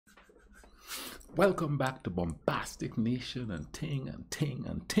Welcome back to Bombastic Nation and Ting and Ting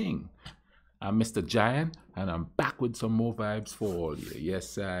and Ting. I'm Mr. Giant and I'm back with some more vibes for all you.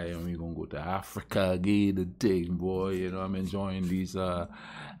 Yes, I am. We're gonna go to Africa again and ting, boy. I'm enjoying these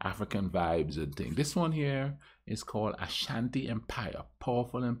African vibes and thing. This one here is called Ashanti Empire,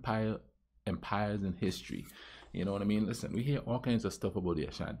 powerful empires in history. You know what I mean? Listen, we hear all kinds of stuff about the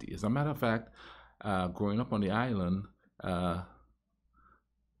Ashanti. As a matter of fact, growing up on the island,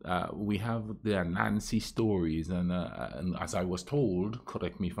 uh, we have the Anansi stories, and as I was told,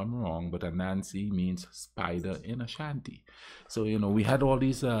 correct me if I'm wrong, but Anansi means spider in Ashanti. So we had all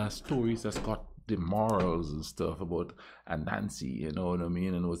these stories that's got the morals and stuff about Anansi. You know what I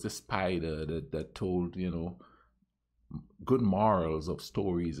mean? And it was the spider that told good morals of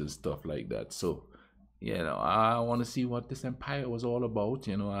stories and stuff like that. So I want to see what this empire was all about.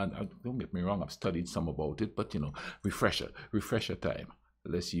 I don't get me wrong, I've studied some about it, but refresher time.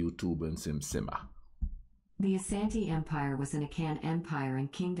 Let's YouTube and simmer. The Ashanti Empire was an Akan empire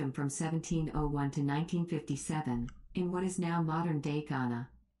and kingdom from 1701 to 1957, in what is now modern-day Ghana.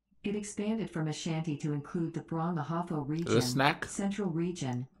 It expanded from Ashanti to include the Brong-Ahafo region, Central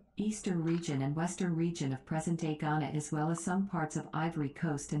region, Eastern region and Western region of present-day Ghana, as well as some parts of Ivory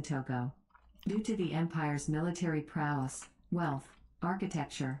Coast and Togo. Due to the empire's military prowess, wealth,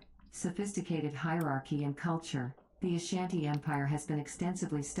 architecture, sophisticated hierarchy and culture, the Ashanti Empire has been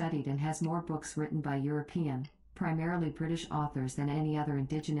extensively studied and has more books written by European, primarily British authors than any other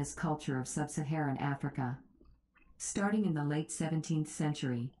indigenous culture of sub-Saharan Africa. Starting in the late 17th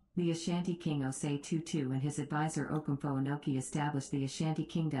century, the Ashanti king Osei Tutu and his advisor Okomfo Enoki established the Ashanti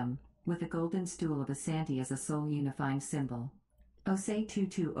kingdom, with the golden stool of Ashanti as a sole unifying symbol. Osei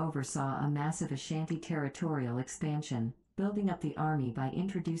Tutu oversaw a massive Ashanti territorial expansion, building up the army by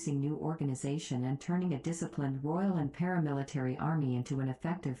introducing new organization and turning a disciplined royal and paramilitary army into an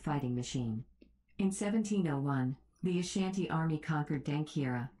effective fighting machine. In 1701, the Ashanti army conquered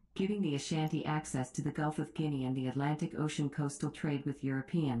Dankiera, giving the Ashanti access to the Gulf of Guinea and the Atlantic Ocean coastal trade with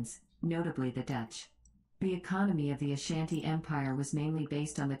Europeans, notably the Dutch. The economy of the Ashanti Empire was mainly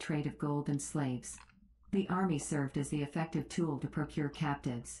based on the trade of gold and slaves. The army served as the effective tool to procure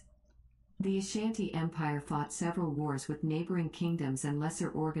captives. The Ashanti Empire fought several wars with neighboring kingdoms and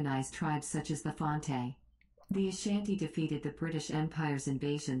lesser organized tribes such as the Fante. The Ashanti defeated the British Empire's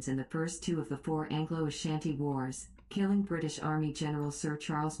invasions in the first two of the four Anglo-Ashanti Wars, killing British Army General Sir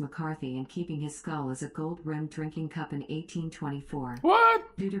Charles McCarthy and keeping his skull as a gold-rimmed drinking cup in 1824.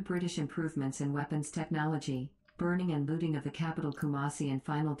 What? Due to British improvements in weapons technology, burning and looting of the capital Kumasi and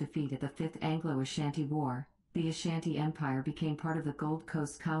final defeat at the Fifth Anglo-Ashanti War, the Ashanti Empire became part of the Gold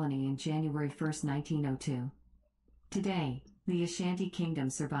Coast Colony in January 1, 1902. Today, the Ashanti Kingdom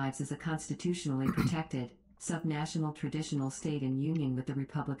survives as a constitutionally protected, subnational traditional state in union with the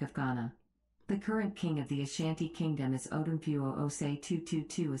Republic of Ghana. The current king of the Ashanti Kingdom is Odumfuo Osei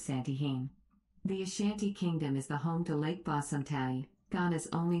Tutu Asantehene. The Ashanti Kingdom is the home to Lake Bosumtwi, Ghana's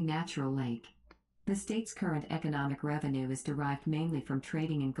only natural lake. The state's current economic revenue is derived mainly from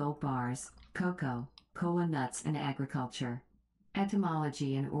trading in gold bars, cocoa, cola nuts and agriculture.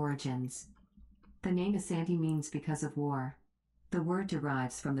 Etymology and origins. The name Asante means because of war. The word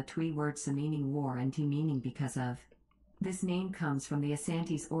derives from the Twi word sa meaning war and ti meaning because of. This name comes from the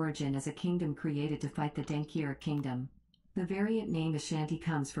Asante's origin as a kingdom created to fight the Dankiera kingdom. The variant name Ashanti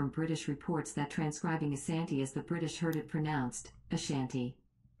comes from British reports that transcribing Asante as the British heard it pronounced, Ashanti.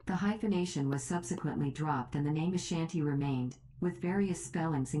 The hyphenation was subsequently dropped and the name Ashanti remained, with various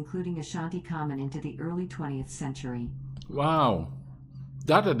spellings including Ashanti common into the early 20th century. Wow,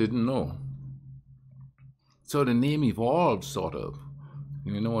 that I didn't know. So the name evolved, sort of.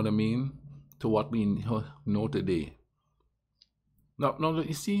 You know what I mean? To what we know today. No,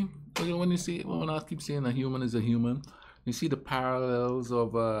 you see, when I keep saying a human is a human, you see the parallels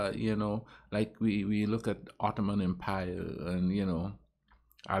of, like we look at Ottoman Empire and,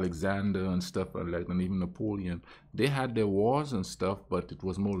 Alexander and stuff like, and even Napoleon. They had their wars and stuff, but it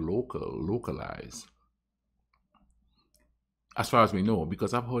was more localized. As far as we know,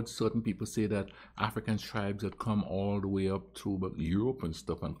 because I've heard certain people say that African tribes had come all the way up through Europe and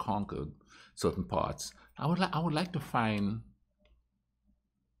stuff and conquered certain parts. I would like to find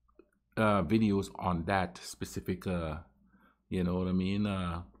videos on that specific,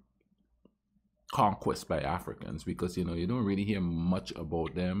 conquest by Africans, because you don't really hear much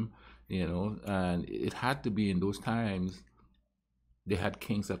about them, and it had to be in those times they had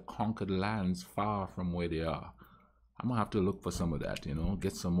kings that conquered lands far from where they are. I'm gonna have to look for some of that,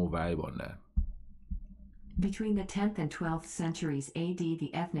 get some more vibe on that. Between the 10th and 12th centuries AD,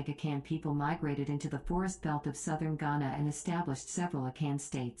 the ethnic Akan people migrated into the forest belt of southern Ghana and established several Akan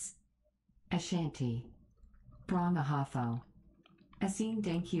states. Ashanti. Brahmahafo. Asin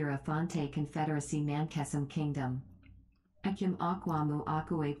Denkira Fonte Confederacy Mankesum Kingdom. Akim Akwamu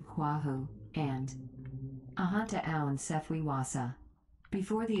Akue Kwahu, and Ahanta Awan Sefwi Wasa.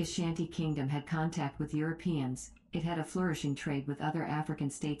 Before the Ashanti Kingdom had contact with Europeans, it had a flourishing trade with other African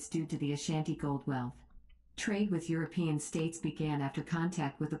states due to the Ashanti gold wealth. Trade with European states began after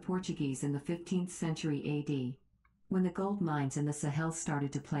contact with the Portuguese in the 15th century AD. When the gold mines in the Sahel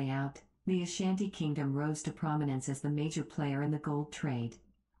started to play out, the Ashanti Kingdom rose to prominence as the major player in the gold trade.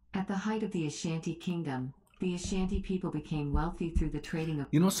 At the height of the Ashanti Kingdom, the Ashanti people became wealthy through the trading of...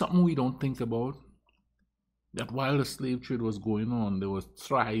 You know something we don't think about? That while the slave trade was going on, there was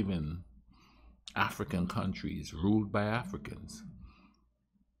thriving African countries ruled by Africans.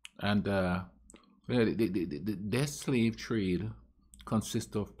 And their slave trade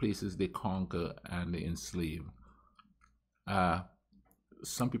consists of places they conquer and they enslave.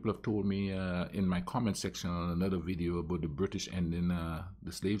 Some people have told me in my comment section on another video about the British ending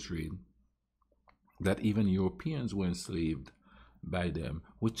the slave trade, that even Europeans were enslaved by them,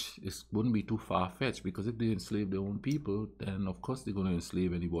 which wouldn't be too far-fetched, because if they enslave their own people, then of course they're going to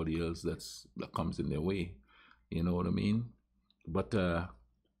enslave anybody else that comes in their way. You know what I mean? But they're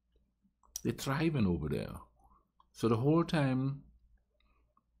thriving over there. So the whole time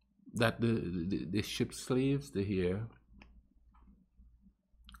that they ship slaves to here,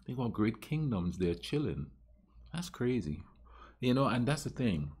 they got great kingdoms. They're chilling. That's crazy. You know, and that's the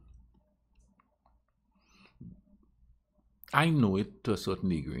thing. I know it to a certain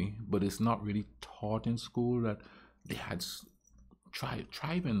degree, but it's not really taught in school that they had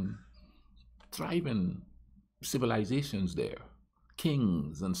thriving civilizations there,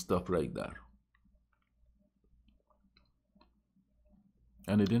 kings and stuff like that.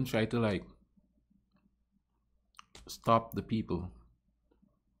 And they didn't try to like stop the people.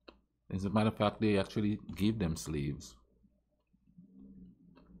 As a matter of fact, they actually gave them slaves.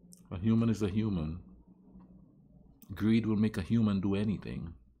 A human is a human. Greed will make a human do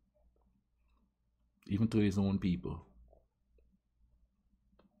anything, even to his own people.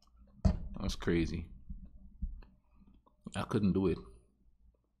 That's crazy. I couldn't do it.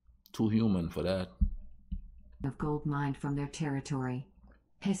 Too human for that. Of gold mined from their territory.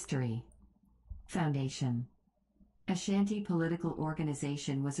 History. Foundation. Ashanti political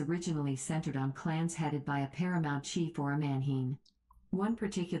organization was originally centered on clans headed by a paramount chief or a manheen. One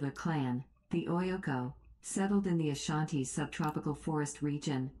particular clan, the Oyoko, settled in the Ashanti subtropical forest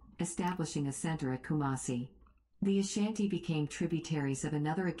region, establishing a center at Kumasi. The Ashanti became tributaries of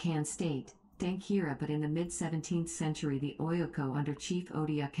another Akan state, Dankira, but in the mid-17th century the Oyoko under Chief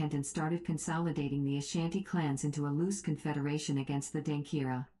Odia Kenton started consolidating the Ashanti clans into a loose confederation against the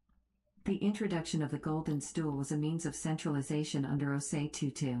Dankira. The introduction of the golden stool was a means of centralization under Osei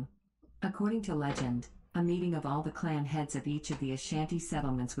Tutu. According to legend, a meeting of all the clan heads of each of the Ashanti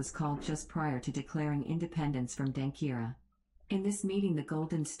settlements was called just prior to declaring independence from Dankira. In this meeting the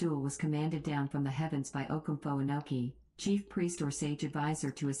golden stool was commanded down from the heavens by Okomfo Inoki, chief priest or sage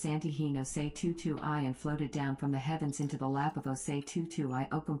advisor to Asantehene Osei Tutu I, and floated down from the heavens into the lap of Osei Tutu I.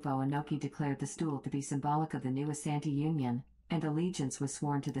 Okomfo Inoki declared the stool to be symbolic of the new Asante Union, and allegiance was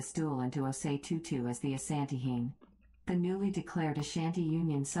sworn to the stool and to Osei Tutu as the Asantehene. The newly declared Ashanti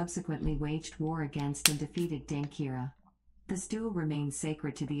Union subsequently waged war against and defeated Dankira. The stool remains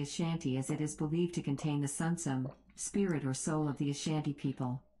sacred to the Ashanti as it is believed to contain the sunsum, spirit or soul of the Ashanti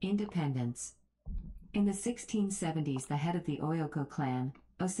people. Independence. In the 1670s the head of the Oyoko clan,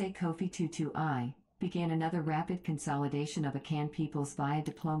 Osei Kofi Tutu I, began another rapid consolidation of Akan peoples via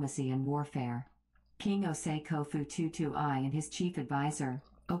diplomacy and warfare. King Osei Kofu Tutu I and his chief advisor,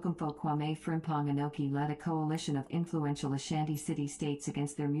 Okomfo Kwame Frimpong Inoki, led a coalition of influential Ashanti city-states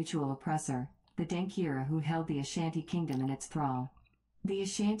against their mutual oppressor, the Dankira, who held the Ashanti kingdom in its thrall. The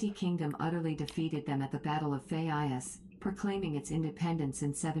Ashanti kingdom utterly defeated them at the Battle of Fayas, proclaiming its independence in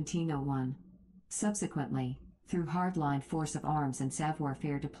 1701. Subsequently, through hard-line force of arms and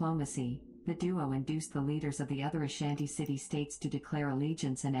savoir-faire diplomacy, the duo induced the leaders of the other Ashanti city-states to declare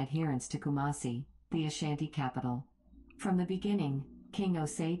allegiance and adherence to Kumasi, the Ashanti capital. From the beginning, King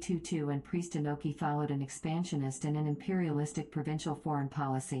Osei Tutu and Priest Inoki followed an expansionist and an imperialistic provincial foreign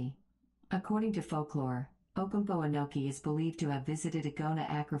policy. According to folklore, Okomfo Inoki is believed to have visited Agona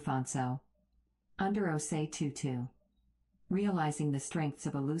Akrafonso under Osei Tutu. Realizing the strengths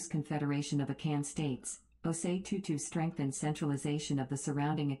of a loose confederation of Akan states, Osei Tutu strengthened centralization of the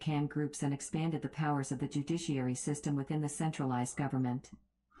surrounding Akan groups and expanded the powers of the judiciary system within the centralized government.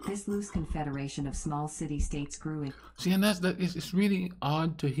 This loose confederation of small city-states grew in... See, and it's really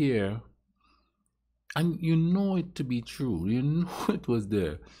odd to hear. And you know it to be true. You know it was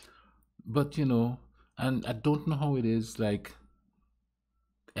there. But and I don't know how it is like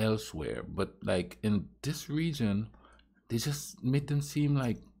elsewhere, but like in this region, they just make them seem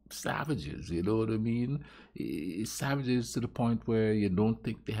like savages. You know what I mean? Savages to the point where you don't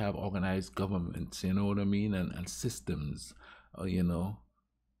think they have organized governments. You know what I mean? And systems. You know,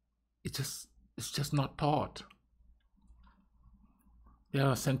 it just it's just not taught. They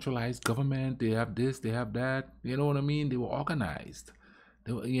have a centralized government. They have this. They have that. You know what I mean? They were organized.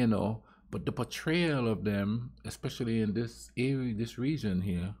 They were, but the portrayal of them, especially in this area, this region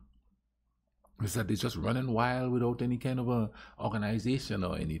here, is that they're just running wild without any kind of a organization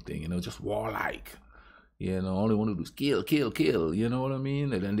or anything. Just warlike. All they want to do is kill, kill, kill. You know what I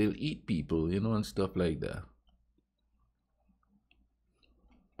mean? And then they'll eat people. And stuff like that.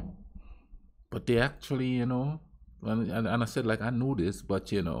 But they actually, and I said like I know this, but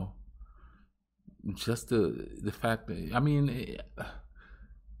just the fact that I mean,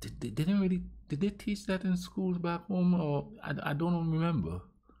 they didn't really did they teach that in schools back home, or I don't remember.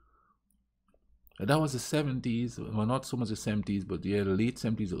 That was the 70s, well, not so much the 70s, but yeah, the late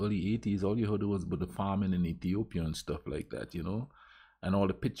 70s, early 80s. All you heard was about the farming in Ethiopia and stuff like that, and all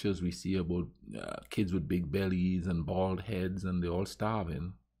the pictures we see about kids with big bellies and bald heads, and they're all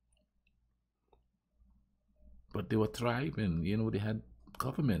starving. But they were thriving, they had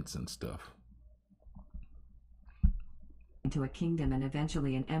governments and stuff. Into a kingdom and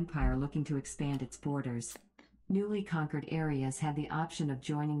eventually an empire looking to expand its borders. Newly conquered areas had the option of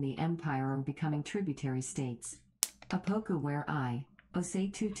joining the empire or becoming tributary states. Apoku, where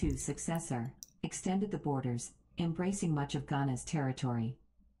Osei Tutu's successor, extended the borders, embracing much of Ghana's territory.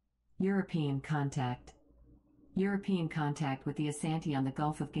 European contact. European contact with the Ashanti on the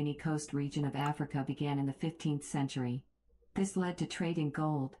Gulf of Guinea coast region of Africa began in the 15th century. This led to trade in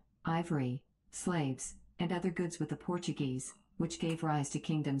gold, ivory, slaves, and other goods with the Portuguese, which gave rise to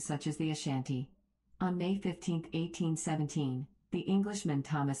kingdoms such as the Ashanti. On May 15, 1817, the Englishman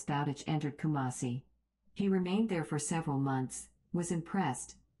Thomas Bowditch entered Kumasi. He remained there for several months, was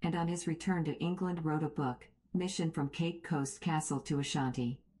impressed, and on his return to England wrote a book, Mission from Cape Coast Castle to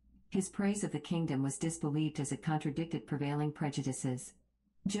Ashanti. His praise of the kingdom was disbelieved as it contradicted prevailing prejudices.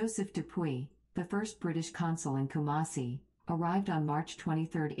 Joseph Dupuy, the first British consul in Kumasi, arrived on March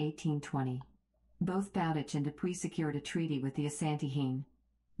 23, 1820. Both Bowditch and Dupuy secured a treaty with the Ashanti.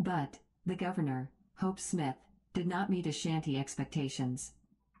 But the governor, Hope Smith, did not meet Ashanti expectations.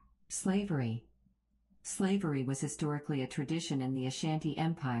 Slavery. Slavery was historically a tradition in the Ashanti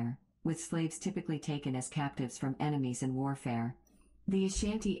Empire, with slaves typically taken as captives from enemies in warfare. The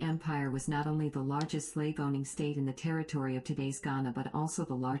Ashanti Empire was not only the largest slave-owning state in the territory of today's Ghana but also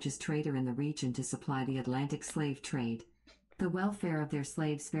the largest trader in the region to supply the Atlantic slave trade. The welfare of their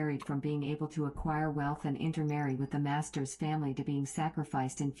slaves varied from being able to acquire wealth and intermarry with the master's family to being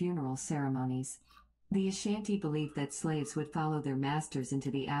sacrificed in funeral ceremonies. The Ashanti believed that slaves would follow their masters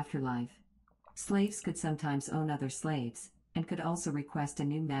into the afterlife. Slaves could sometimes own other slaves, and could also request a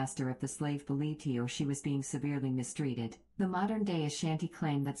new master if the slave believed he or she was being severely mistreated. The modern-day Ashanti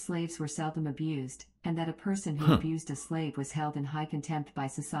claim that slaves were seldom abused, and that a person who abused a slave was held in high contempt by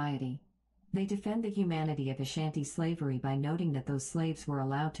society. They defend the humanity of Ashanti slavery by noting that those slaves were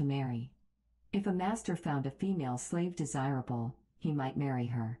allowed to marry. If a master found a female slave desirable, he might marry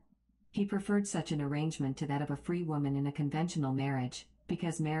her. He preferred such an arrangement to that of a free woman in a conventional marriage,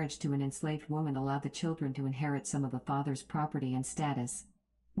 because marriage to an enslaved woman allowed the children to inherit some of the father's property and status.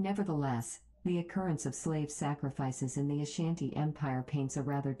 Nevertheless, the occurrence of slave sacrifices in the Ashanti Empire paints a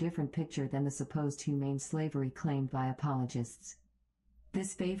rather different picture than the supposed humane slavery claimed by apologists.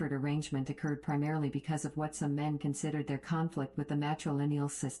 This favored arrangement occurred primarily because of what some men considered their conflict with the matrilineal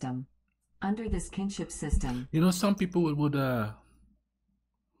system. Under this kinship system, some people would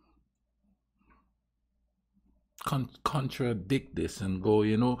contradict this and go,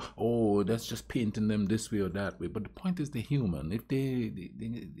 oh, that's just painting them this way or that way. But the point is, the human.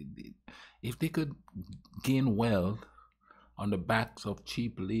 If they could gain wealth on the backs of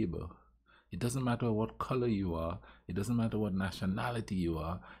cheap labor, it doesn't matter what color you are. It doesn't matter what nationality you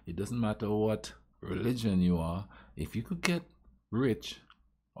are. It doesn't matter what religion you are. If you could get rich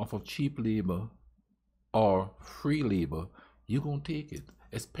off of cheap labor or free labor, you're going to take it.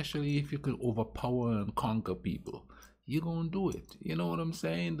 Especially if you could overpower and conquer people. You're going to do it. You know what I'm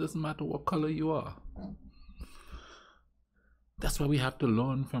saying? Doesn't matter what color you are. That's why we have to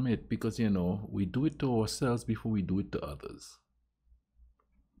learn from it, because, we do it to ourselves before we do it to others.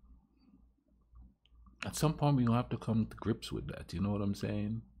 At some point, we're going to have to come to grips with that. You know what I'm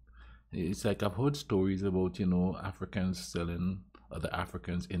saying? It's like I've heard stories about, Africans selling other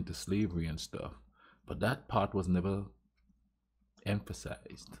Africans into slavery and stuff. But that part was never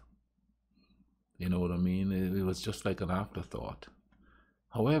emphasized. You know what I mean? It was just like an afterthought.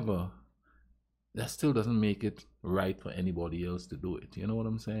 However, that still doesn't make it right for anybody else to do it. You know what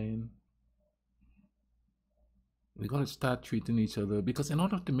I'm saying? We gotta start treating each other, because in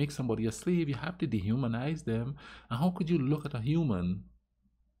order to make somebody a slave, you have to dehumanize them. And how could you look at a human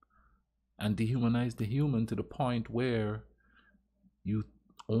and dehumanize the human to the point where you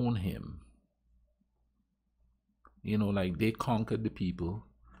own him? You know, like they conquered the people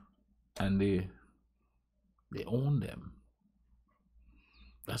and they own them.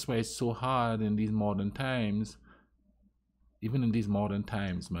 That's why it's so hard in these modern times. Even in these modern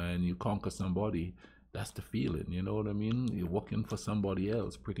times, man, you conquer somebody, that's the feeling, you know what I mean? You're working for somebody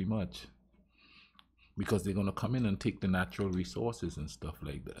else pretty much, because they're going to come in and take the natural resources and stuff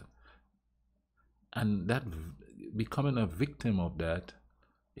like that. And that becoming a victim of that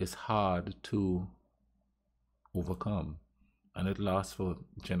is hard to overcome, and it lasts for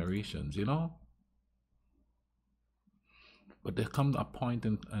generations, you know. But there comes a point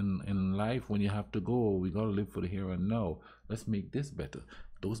in life when you have to go. We gotta live for the here and now. Let's make this better.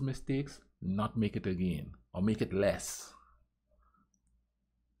 Those mistakes, not make it again, or make it less.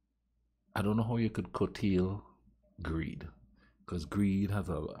 I don't know how you could curtail greed, because greed have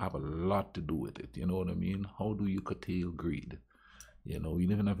a lot to do with it. You know what I mean? How do you curtail greed? You know, we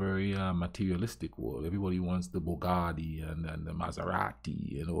live in a very materialistic world. Everybody wants the Bugatti and the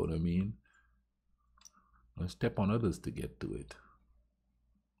Maserati. You know what I mean? And step on others to get to it.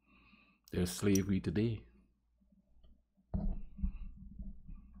 There's slavery today,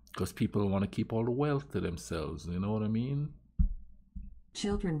 because people want to keep all the wealth to themselves. You know what I mean?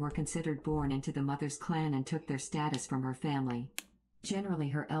 Children were considered born into the mother's clan and took their status from her family. Generally,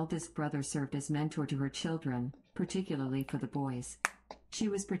 her eldest brother served as mentor to her children, particularly for the boys. She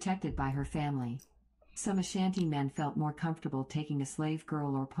was protected by her family. Some Ashanti men felt more comfortable taking a slave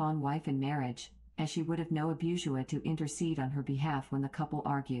girl or pawn wife in marriage, as she would have no abusua to intercede on her behalf when the couple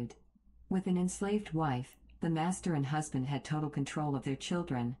argued. With an enslaved wife, the master and husband had total control of their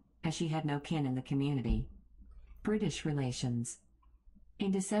children, as she had no kin in the community. British relations.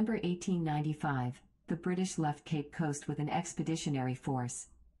 In December 1895, the British left Cape Coast with an expeditionary force.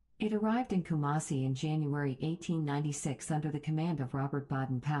 It arrived in Kumasi in January 1896 under the command of Robert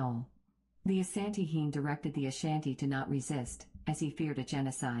Baden-Powell. The Asante directed the Ashanti to not resist, as he feared a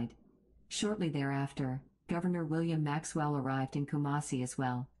genocide. Shortly thereafter, Governor William Maxwell arrived in Kumasi as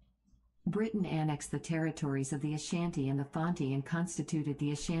well. Britain annexed the territories of the Ashanti and the Fanti and constituted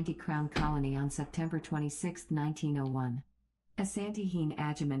the Ashanti Crown Colony on September 26, 1901. Asante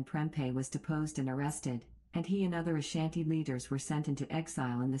Ajaman Prempeh was deposed and arrested, and he and other Ashanti leaders were sent into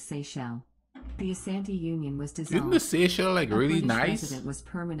exile in the Seychelles. The Asante Union was dissolved. Isn't the Seychelles like really a British nice? resident was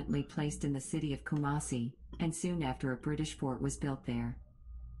permanently placed in the city of Kumasi, and soon after a British fort was built there.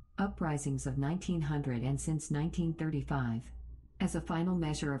 Uprisings of 1900 and since 1935. As a final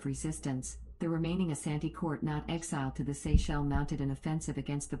measure of resistance, the remaining Asante court not exiled to the Seychelles mounted an offensive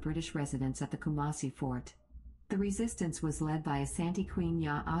against the British residents at the Kumasi fort. The resistance was led by Asante Queen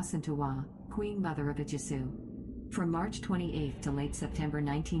Ya Asantewa, Queen Mother of Ijasu. From March 28 to late September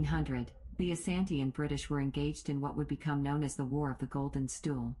 1900, the Asante and British were engaged in what would become known as the War of the Golden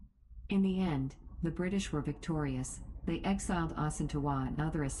Stool. In the end, the British were victorious. They exiled Asantewa and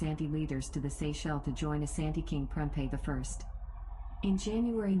other Asante leaders to the Seychelles to join Asante King Prempeh I. In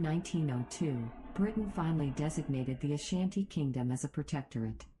January 1902, Britain finally designated the Ashanti Kingdom as a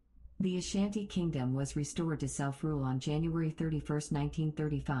protectorate. The Ashanti Kingdom was restored to self-rule on January 31,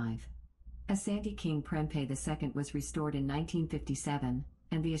 1935. Asante King Prempeh II was restored in 1957,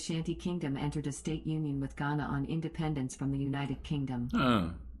 and the Ashanti Kingdom entered a state union with Ghana on independence from the United Kingdom.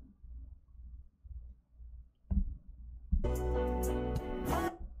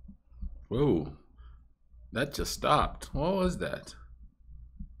 Whoa, that just stopped. What was that?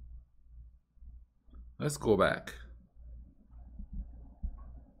 Let's go back.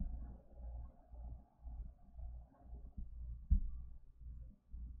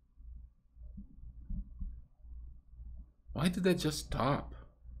 Why did that just stop?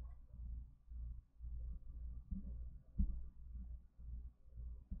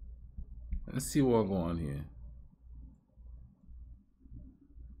 Let's see what's going on here.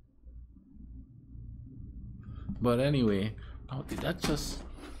 But anyway, oh, did that just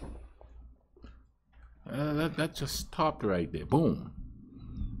that just stopped right there? Boom.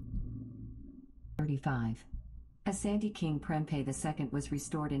 35. Asante King Prempeh II was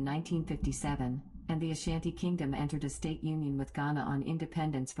restored in 1957, and the Ashanti Kingdom entered a state union with Ghana on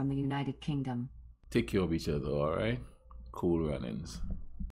independence from the United Kingdom. Take care of each other, all right? Cool runnings.